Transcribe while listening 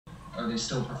Are they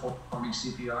still performing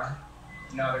CPR?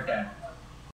 No, they're dead.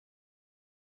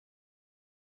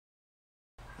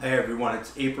 Hey everyone,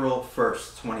 it's April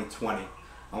 1st, 2020.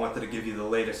 I wanted to give you the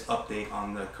latest update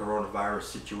on the coronavirus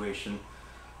situation.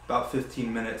 About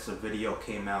 15 minutes of video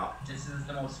came out. This is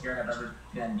the most scared I've ever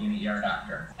been being an ER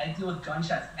doctor. I deal with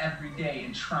gunshots every day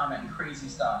and trauma and crazy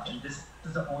stuff, and this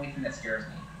is the only thing that scares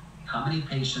me. How many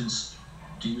patients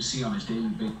do you see on a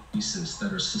daily basis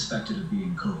that are suspected of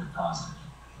being COVID positive?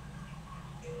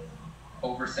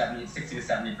 Over 60 to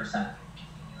 70%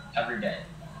 every day.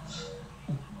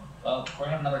 Well, we're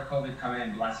gonna have another COVID come in.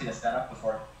 Do you want to see the setup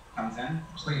before it comes in?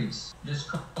 Please. This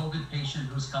COVID patient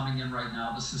who's coming in right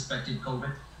now, the suspected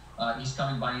COVID, he's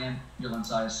coming by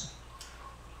ambulance, I assume.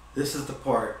 This is the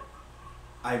part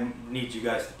I need you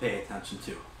guys to pay attention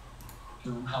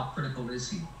to. How critical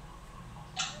is he?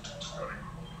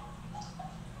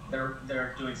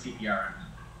 They're doing CPR.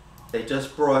 They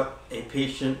just brought a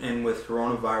patient in with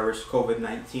coronavirus,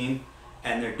 COVID-19,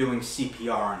 and they're doing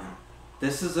CPR on him.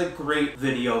 This is a great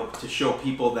video to show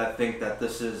people that think that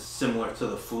this is similar to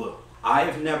the flu.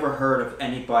 I've never heard of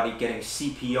anybody getting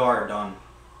CPR done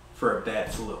for a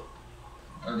bad flu.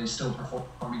 Are they still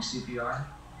performing CPR?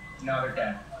 No, they're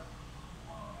dead.